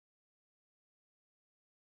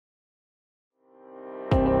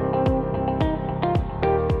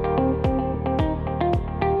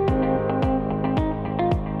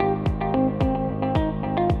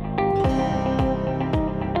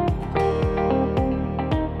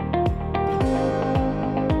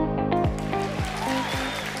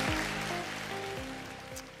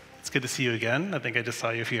good to see you again. I think I just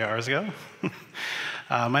saw you a few hours ago.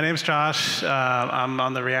 My name's Josh. I'm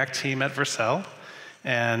on the React team at Vercel.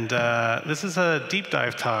 And this is a deep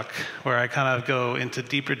dive talk where I kind of go into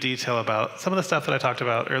deeper detail about some of the stuff that I talked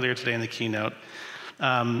about earlier today in the keynote.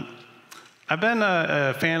 I've been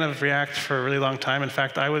a fan of React for a really long time. In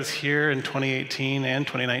fact, I was here in 2018 and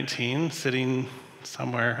 2019, sitting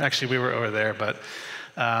somewhere. Actually, we were over there, but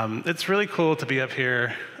it's really cool to be up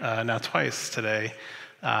here now twice today.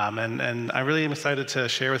 And I really am excited to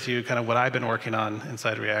share with you kind of what I've been working on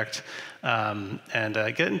inside React and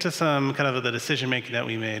get into some kind of the decision making that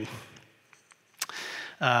we made.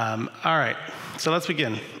 All right, so let's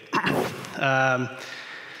begin.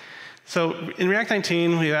 So in React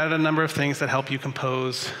 19, we added a number of things that help you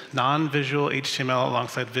compose non-visual HTML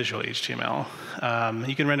alongside visual HTML.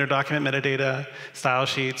 You can render document metadata, style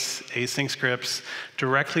sheets, async scripts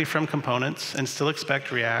directly from components and still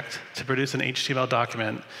expect React to produce an HTML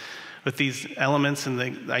document with these elements in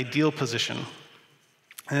the ideal position.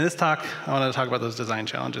 And in this talk, I wanted to talk about those design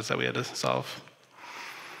challenges that we had to solve.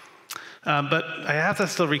 But I have to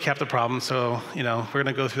still recap the problem, so we're going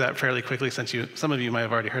to go through that fairly quickly since some of you might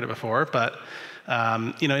have already heard it before. But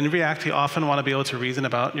in React, you often want to be able to reason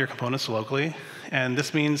about your components locally, and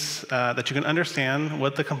this means that you can understand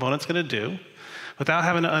what the component's going to do without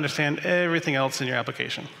having to understand everything else in your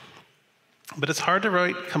application. But it's hard to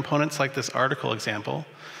write components like this article example.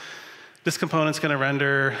 This component's going to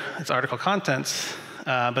render its article contents,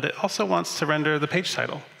 but it also wants to render the page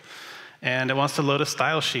title. And it wants to load a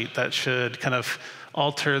style sheet that should kind of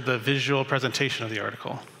alter the visual presentation of the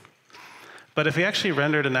article. But if we actually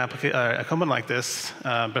rendered a component like this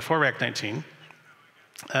before React 19,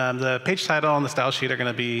 the page title and the style sheet are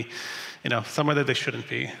going to be somewhere that they shouldn't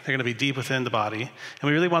be. They're going to be deep within the body, and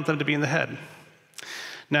we really want them to be in the head.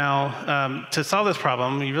 Now, to solve this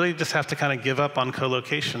problem, you really just have to kind of give up on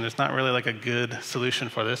co-location. There's not really like a good solution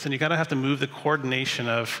for this, and you kind of have to move the coordination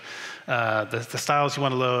of the styles you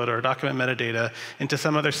want to load or document metadata into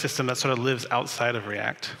some other system that sort of lives outside of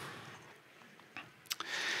React.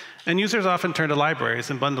 And users often turn to libraries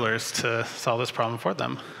and bundlers to solve this problem for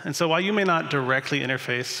them. And so while you may not directly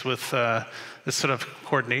interface with this sort of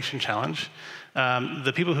coordination challenge,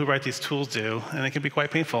 the people who write these tools do, and it can be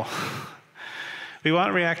quite painful. We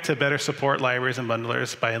want React to better support libraries and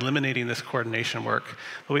bundlers by eliminating this coordination work,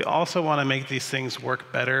 but we also want to make these things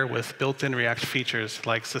work better with built-in React features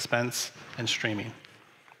like suspense and streaming.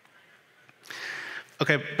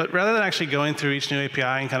 Okay, but rather than actually going through each new API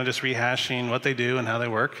and kind of just rehashing what they do and how they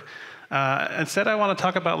work, instead I want to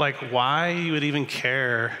talk about why you would even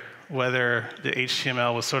care whether the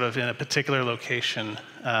HTML was sort of in a particular location.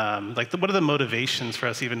 What are the motivations for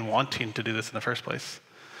us even wanting to do this in the first place?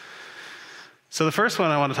 So the first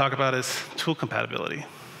one I want to talk about is tool compatibility.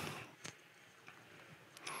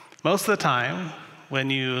 Most of the time, when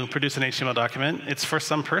you produce an HTML document, it's for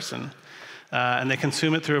some person, and they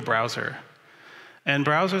consume it through a browser. And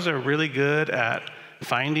browsers are really good at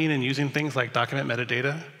finding and using things like document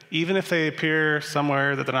metadata, even if they appear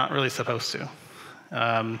somewhere that they're not really supposed to.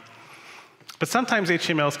 But sometimes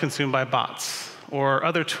HTML is consumed by bots or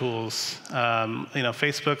other tools.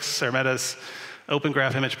 Facebook's or Meta's Open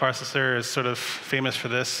Graph Image Processor is sort of famous for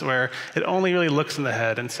this, where it only really looks in the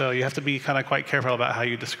head, and so you have to be kind of quite careful about how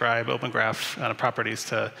you describe Open Graph properties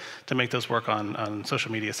to make those work on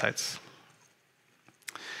social media sites.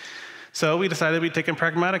 So we decided we'd take a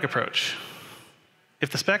pragmatic approach. If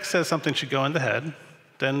the spec says something should go in the head,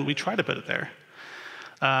 then we try to put it there.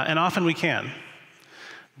 And often we can.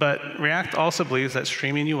 But React also believes that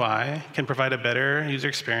streaming UI can provide a better user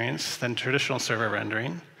experience than traditional server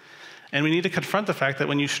rendering. And we need to confront the fact that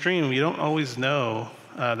when you stream, you don't always know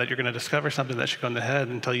that you're going to discover something that should go in the head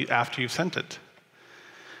until after you've sent it.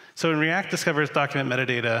 So when React discovers document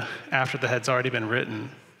metadata after the head's already been written,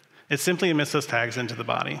 it simply emits those tags into the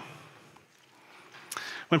body.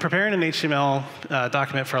 When preparing an HTML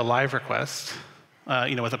document for a live request,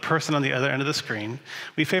 with a person on the other end of the screen,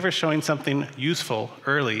 we favor showing something useful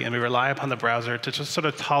early, and we rely upon the browser to just sort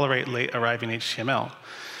of tolerate late arriving HTML.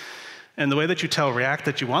 And the way that you tell React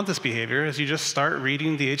that you want this behavior is you just start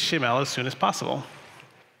reading the HTML as soon as possible.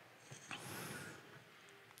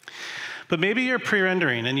 But maybe you're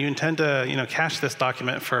pre-rendering and you intend to cache this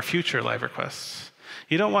document for future live requests.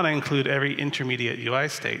 You don't want to include every intermediate UI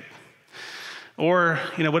state. Or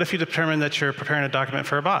what if you determine that you're preparing a document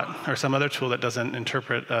for a bot or some other tool that doesn't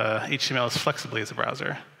interpret HTML as flexibly as a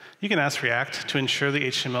browser? You can ask React to ensure the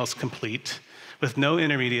HTML is complete with no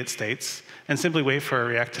intermediate states, and simply wait for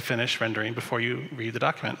React to finish rendering before you read the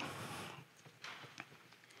document.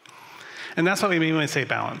 And that's what we mean when we say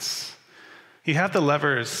balance. You have the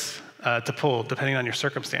levers to pull, depending on your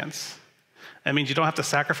circumstance. That means you don't have to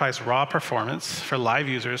sacrifice raw performance for live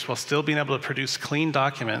users while still being able to produce clean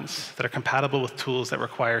documents that are compatible with tools that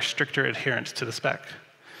require stricter adherence to the spec.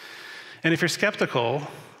 And if you're skeptical,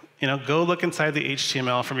 go look inside the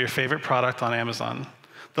HTML from your favorite product on Amazon.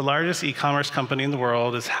 The largest e-commerce company in the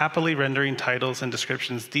world is happily rendering titles and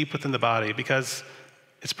descriptions deep within the body because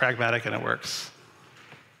it's pragmatic and it works.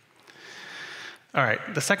 All right,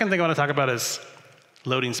 the second thing I want to talk about is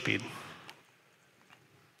loading speed.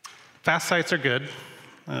 Fast sites are good.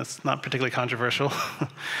 It's not particularly controversial.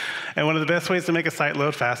 And one of the best ways to make a site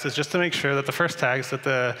load fast is just to make sure that the first tags that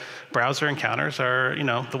the browser encounters are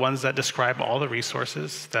the ones that describe all the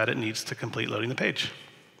resources that it needs to complete loading the page.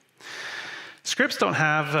 Scripts don't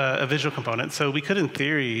have a visual component, so we could, in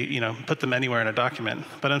theory, put them anywhere in a document.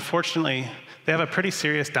 But unfortunately, they have a pretty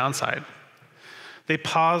serious downside. They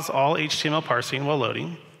pause all HTML parsing while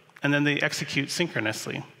loading, and then they execute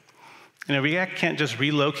synchronously. React can't just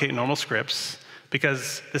relocate normal scripts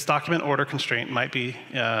because this document order constraint might be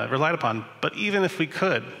relied upon. But even if we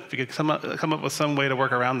could come up with some way to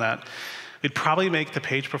work around that, we'd probably make the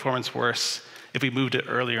page performance worse if we moved it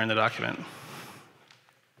earlier in the document.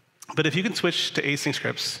 But if you can switch to async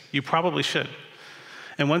scripts, you probably should.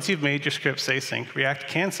 And once you've made your scripts async, React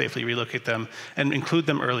can safely relocate them and include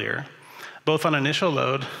them earlier, both on initial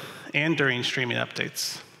load and during streaming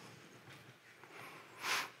updates.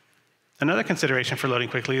 Another consideration for loading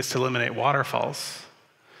quickly is to eliminate waterfalls.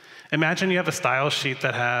 Imagine you have a style sheet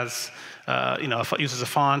that has, uses a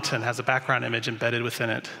font and has a background image embedded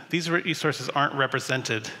within it. These resources aren't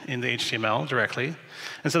represented in the HTML directly,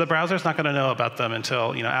 and so the browser's not going to know about them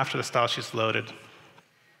until after the style sheet's loaded.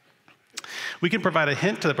 We can provide a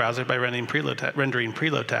hint to the browser by rendering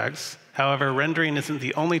preload tags. However, rendering isn't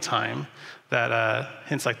the only time that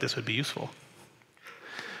hints like this would be useful.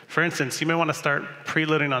 For instance, you may want to start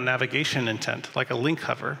preloading on navigation intent, like a link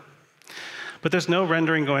hover. But there's no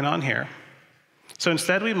rendering going on here. So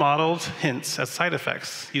instead, we modeled hints as side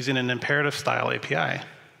effects using an imperative style API.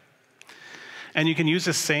 And you can use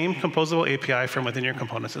the same composable API from within your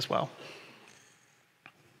components as well.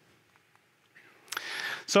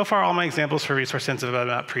 So far, all my examples for resource hints have been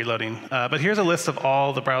about preloading. But here's a list of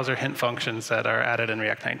all the browser hint functions that are added in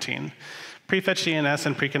React 19. Prefetch DNS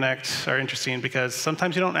and preconnect are interesting because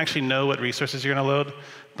sometimes you don't actually know what resources you're going to load,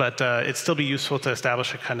 but it'd still be useful to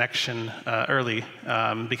establish a connection early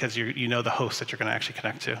because you know the host that you're going to actually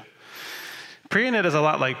connect to. Pre-init is a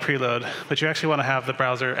lot like preload, but you actually want to have the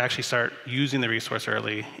browser actually start using the resource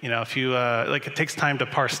early. If you it takes time to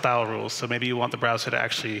parse style rules, so maybe you want the browser to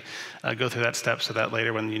actually go through that step so that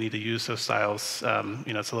later when you need to use those styles,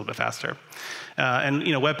 it's a little bit faster. And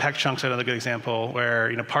Webpack chunks are another good example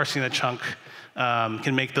where parsing the chunk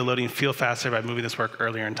can make the loading feel faster by moving this work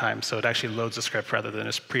earlier in time, so it actually loads the script rather than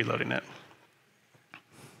just preloading it.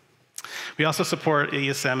 We also support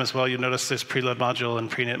ESM as well. You'll notice this preload module and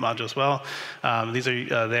pre-init module as well. These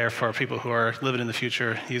are there for people who are living in the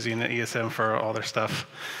future using the ESM for all their stuff.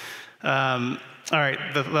 All right,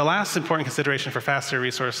 the last important consideration for faster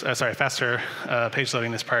page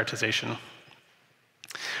loading is prioritization.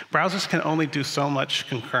 Browsers can only do so much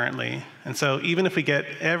concurrently, and so even if we get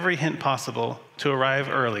every hint possible to arrive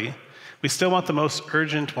early, we still want the most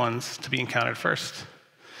urgent ones to be encountered first.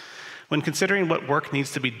 When considering what work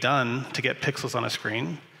needs to be done to get pixels on a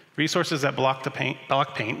screen, resources that block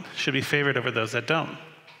paint should be favored over those that don't.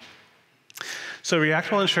 So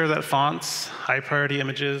React will ensure that fonts, high-priority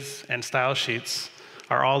images, and style sheets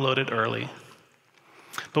are all loaded early.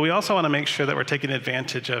 But we also want to make sure that we're taking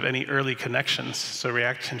advantage of any early connections, so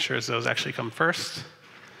React ensures those actually come first,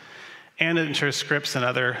 and it ensures scripts and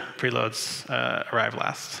other preloads arrive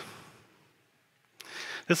last.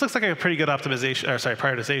 This looks like a pretty good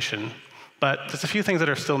prioritization, but there's a few things that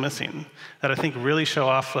are still missing that I think really show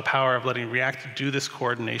off the power of letting React do this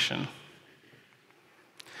coordination.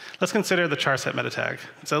 Let's consider the char set meta tag.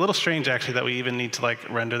 It's a little strange, actually, that we even need to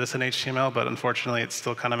render this in HTML, but unfortunately, it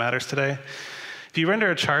still kind of matters today. If you render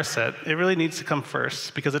a char set, it really needs to come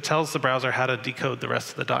first because it tells the browser how to decode the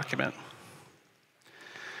rest of the document.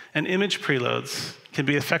 And image preloads can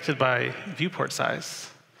be affected by viewport size.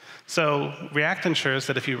 So React ensures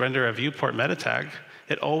that if you render a viewport meta tag,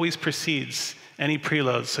 it always precedes any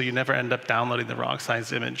preloads so you never end up downloading the wrong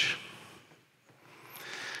size image.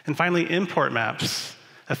 And finally, import maps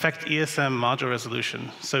affect ESM module resolution.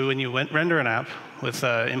 So when you render an app with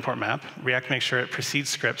an import map, React makes sure it precedes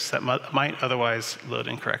scripts that might otherwise load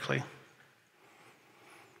incorrectly.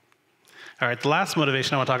 All right, the last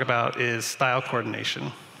motivation I want to talk about is style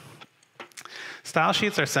coordination. Style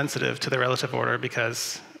sheets are sensitive to their relative order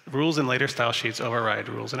because rules in later style sheets override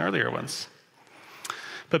rules in earlier ones.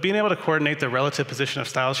 But being able to coordinate the relative position of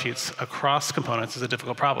style sheets across components is a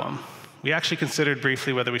difficult problem. We actually considered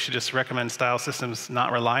briefly whether we should just recommend style systems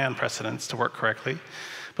not rely on precedence to work correctly,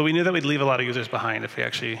 but we knew that we'd leave a lot of users behind if we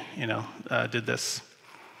actually did this.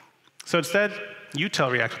 So instead, you tell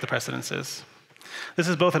React what the precedence is. This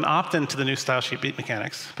is both an opt-in to the new style sheet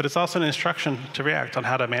mechanics, but it's also an instruction to React on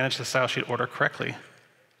how to manage the style sheet order correctly.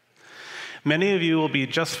 Many of you will be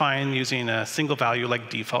just fine using a single value like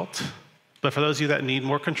default, but for those of you that need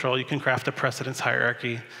more control, you can craft a precedence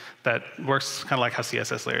hierarchy that works kind of like how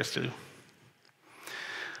CSS layers do.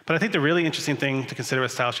 But I think the really interesting thing to consider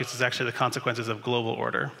with style sheets is actually the consequences of global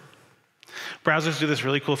order. Browsers do this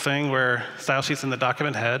really cool thing where style sheets in the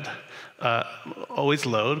document head always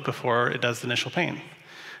load before it does the initial pane.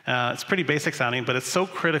 It's pretty basic sounding, but it's so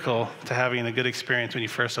critical to having a good experience when you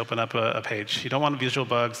first open up a page. You don't want visual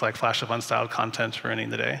bugs like flash of unstyled content ruining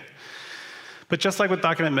the day. But just like with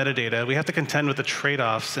document metadata, we have to contend with the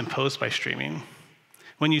trade-offs imposed by streaming.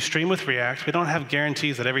 When you stream with React, we don't have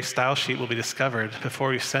guarantees that every style sheet will be discovered before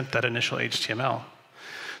we've sent that initial HTML.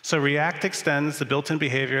 So React extends the built-in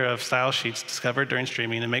behavior of style sheets discovered during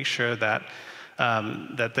streaming and makes sure that,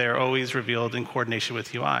 that they're always revealed in coordination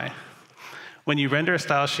with UI. When you render a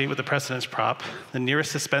style sheet with a precedence prop, the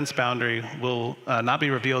nearest suspense boundary will not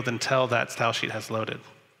be revealed until that style sheet has loaded.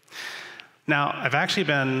 Now, I've actually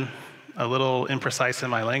been a little imprecise in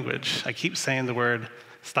my language. I keep saying the word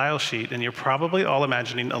style sheet, and you're probably all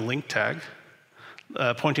imagining a link tag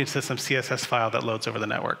pointing to some CSS file that loads over the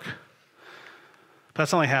network. But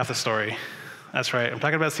that's only half the story. That's right, I'm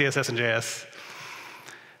talking about CSS and JS.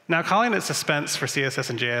 Now, calling it suspense for CSS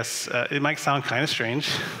and JS, it might sound kind of strange.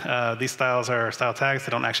 These styles are style tags.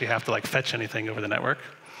 They don't actually have to fetch anything over the network.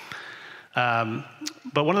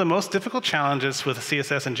 But one of the most difficult challenges with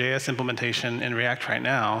CSS and JS implementation in React right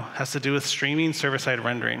now has to do with streaming server-side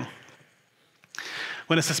rendering.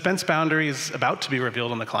 When a suspense boundary is about to be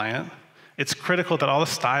revealed on the client, it's critical that all the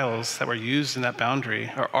styles that were used in that boundary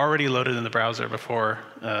are already loaded in the browser before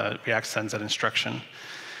React sends that instruction.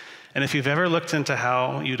 And if you've ever looked into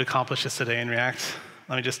how you'd accomplish this today in React,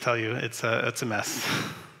 let me just tell you, it's a mess.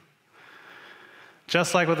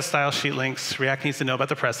 Just like with the style sheet links, React needs to know about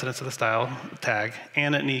the precedence of the style tag,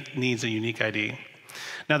 and it needs a unique ID.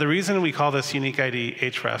 Now, the reason we call this unique ID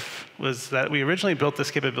href was that we originally built this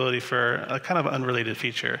capability for a kind of unrelated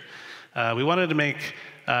feature. We wanted to make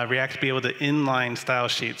React be able to inline style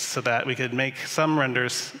sheets so that we could make some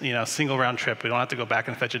renders, single round trip. We don't have to go back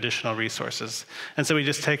and fetch additional resources. And so we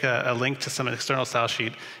just take a link to some external style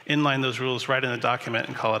sheet, inline those rules right in the document,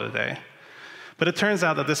 and call it a day. But it turns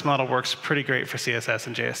out that this model works pretty great for CSS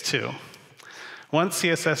and JS too. Once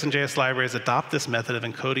CSS and JS libraries adopt this method of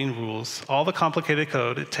encoding rules, all the complicated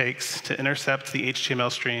code it takes to intercept the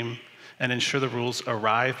HTML stream and ensure the rules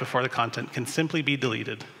arrive before the content can simply be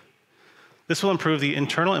deleted. This will improve the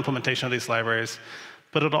internal implementation of these libraries,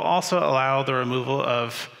 but it'll also allow the removal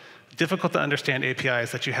of difficult to understand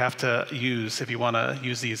APIs that you have to use if you want to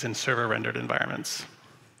use these in server-rendered environments.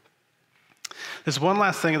 There's one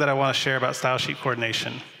last thing that I want to share about style sheet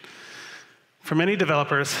coordination. For many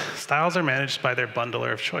developers, styles are managed by their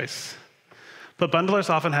bundler of choice. But bundlers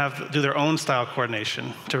often do their own style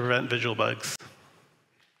coordination to prevent visual bugs.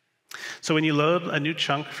 So when you load a new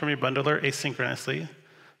chunk from your bundler asynchronously,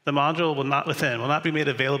 the module will not be made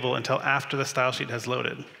available until after the style sheet has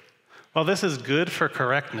loaded. While this is good for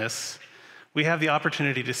correctness, we have the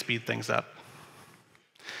opportunity to speed things up.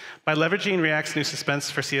 By leveraging React's new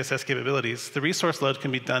suspense for CSS capabilities, the resource load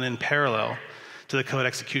can be done in parallel to the code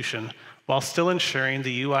execution, while still ensuring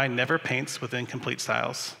the UI never paints with incomplete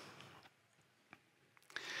styles.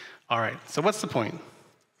 All right, so what's the point?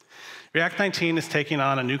 React 19 is taking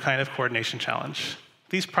on a new kind of coordination challenge.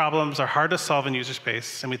 These problems are hard to solve in user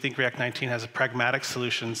space, and we think React 19 has pragmatic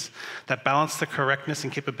solutions that balance the correctness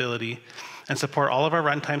and capability and support all of our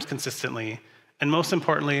runtimes consistently, and most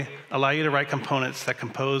importantly, allow you to write components that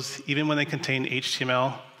compose even when they contain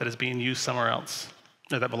HTML that is being used somewhere else,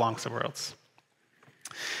 or that belongs somewhere else.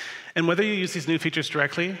 And whether you use these new features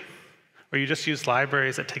directly, or you just use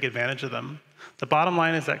libraries that take advantage of them, the bottom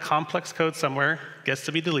line is that complex code somewhere gets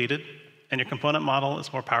to be deleted, and your component model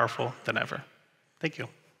is more powerful than ever. Thank you.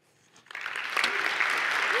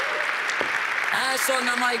 Ash on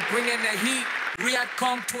the mic, bringing the heat. React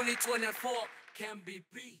 2024 can be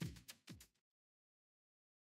beat.